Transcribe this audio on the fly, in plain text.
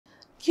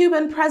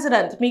Cuban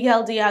President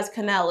Miguel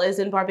Diaz-Canel is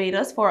in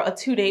Barbados for a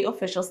two-day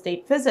official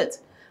state visit.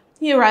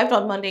 He arrived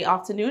on Monday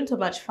afternoon to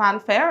much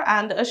fanfare,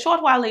 and a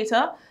short while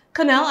later,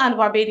 Canel and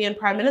Barbadian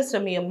Prime Minister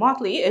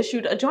Mottley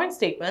issued a joint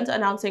statement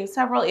announcing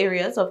several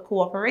areas of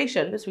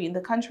cooperation between the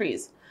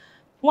countries.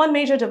 One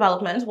major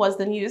development was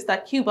the news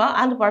that Cuba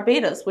and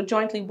Barbados would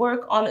jointly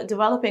work on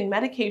developing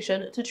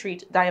medication to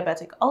treat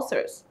diabetic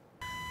ulcers.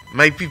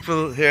 My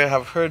people here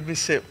have heard me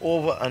say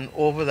over and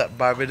over that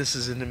Barbados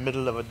is in the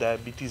middle of a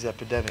diabetes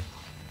epidemic.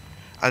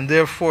 And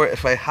therefore,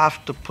 if I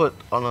have to put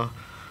on a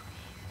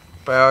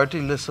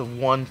priority list of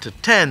 1 to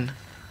 10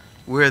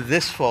 where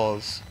this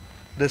falls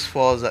at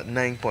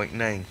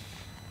 9.9.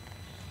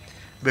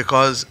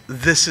 Because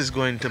this is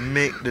going to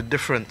make the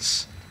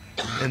difference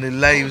in the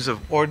lives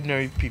of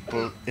ordinary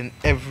people in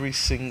every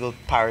single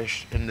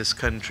parish in this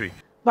country.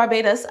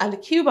 Barbados and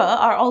Cuba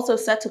are also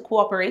set to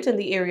cooperate in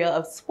the area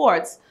of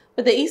sports,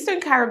 with the Eastern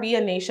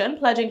Caribbean nation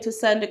pledging to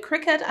send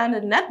cricket and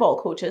netball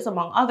coaches,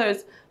 among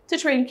others, to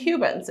train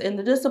Cubans in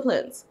the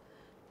disciplines.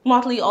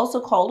 Mottley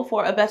also called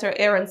for a better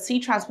air and sea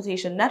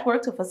transportation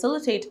network to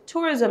facilitate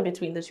tourism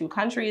between the two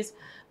countries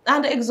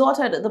and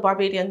exhorted the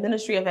Barbadian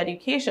Ministry of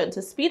Education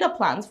to speed up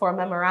plans for a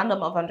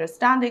memorandum of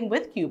understanding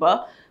with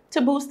Cuba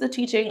to boost the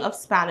teaching of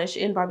Spanish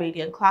in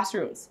Barbadian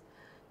classrooms.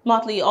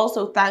 Mottley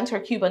also thanked her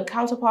Cuban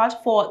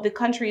counterpart for the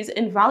country's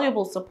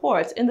invaluable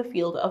support in the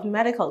field of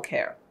medical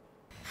care.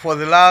 For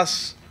the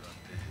last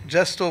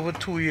just over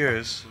 2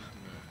 years,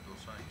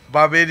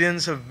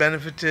 Barbadians have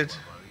benefited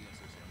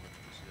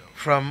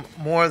from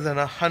more than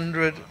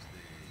 100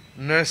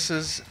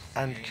 nurses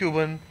and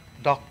Cuban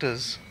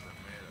doctors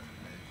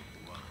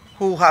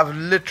who have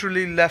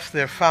literally left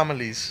their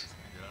families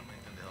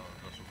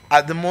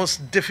at the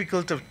most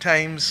difficult of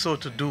times so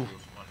to do,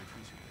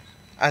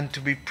 and to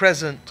be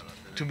present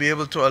to be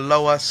able to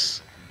allow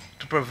us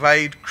to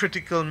provide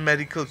critical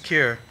medical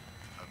care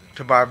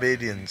to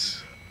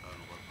Barbadians.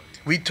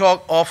 We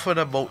talk often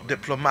about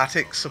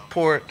diplomatic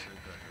support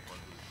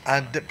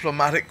and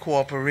diplomatic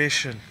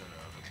cooperation,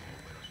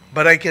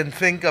 but I can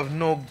think of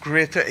no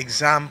greater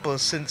example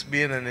since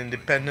being an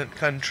independent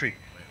country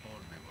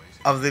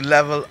of the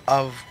level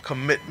of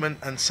commitment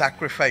and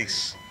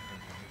sacrifice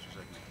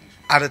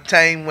at a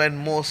time when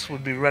most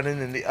would be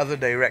running in the other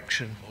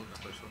direction.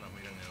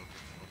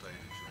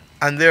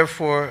 And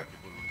therefore,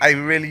 I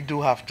really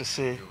do have to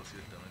say,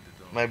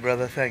 my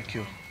brother, thank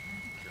you.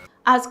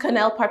 As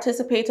Canel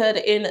participated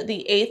in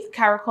the 8th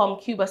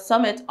CARICOM-Cuba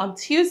summit on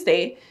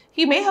Tuesday,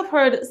 he may have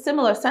heard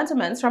similar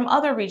sentiments from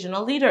other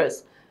regional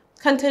leaders.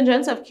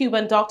 Contingents of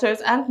Cuban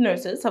doctors and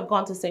nurses have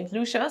gone to St.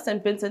 Lucia,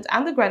 St. Vincent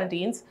and the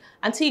Grenadines,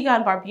 Antigua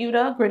and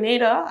Barbuda,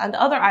 Grenada, and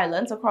other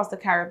islands across the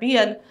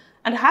Caribbean,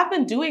 and have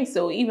been doing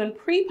so even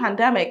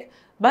pre-pandemic,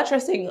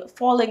 buttressing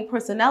falling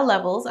personnel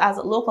levels as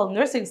local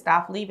nursing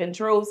staff leave in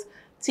droves,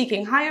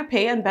 seeking higher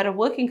pay and better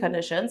working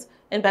conditions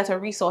in better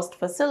resourced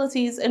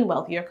facilities in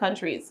wealthier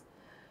countries.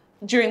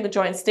 During the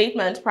joint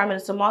statement, Prime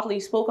Minister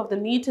Mottley spoke of the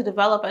need to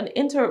develop an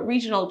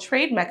inter-regional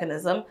trade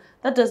mechanism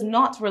that does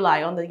not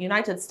rely on the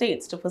United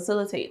States to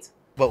facilitate.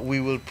 But we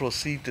will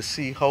proceed to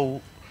see how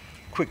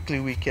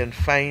quickly we can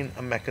find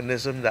a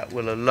mechanism that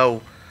will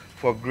allow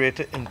for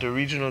greater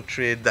inter-regional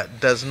trade that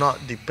does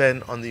not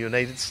depend on the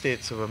United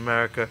States of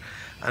America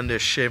and their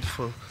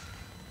shameful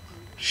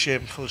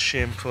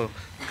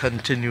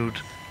continued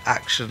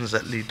actions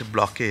that lead to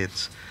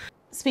blockades.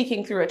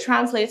 Speaking through a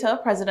translator,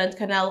 President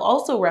Canel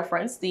also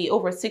referenced the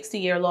over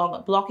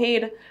 60-year-long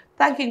blockade,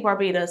 thanking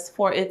Barbados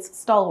for its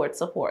stalwart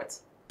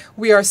support.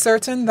 We are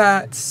certain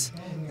that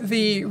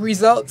the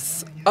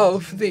results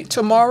of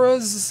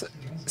tomorrow's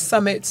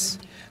summit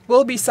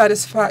will be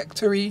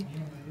satisfactory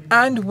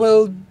and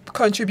will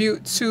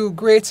contribute to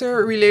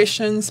greater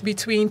relations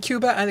between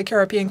Cuba and the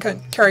Caribbean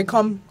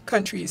CARICOM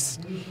countries.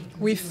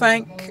 We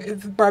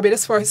thank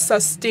Barbados for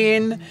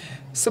sustained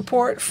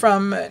support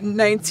from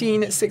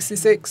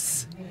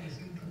 1966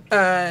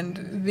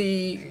 and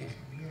the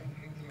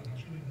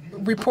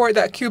report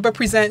that Cuba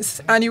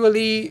presents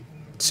annually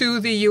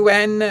to the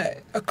UN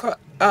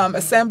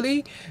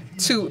Assembly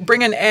to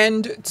bring an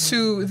end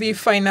to the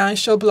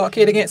financial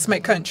blockade against my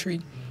country.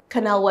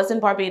 Canel was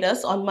in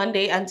Barbados on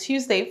Monday and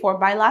Tuesday for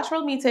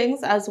bilateral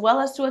meetings as well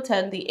as to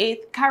attend the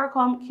 8th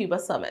CARICOM-Cuba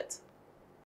summit.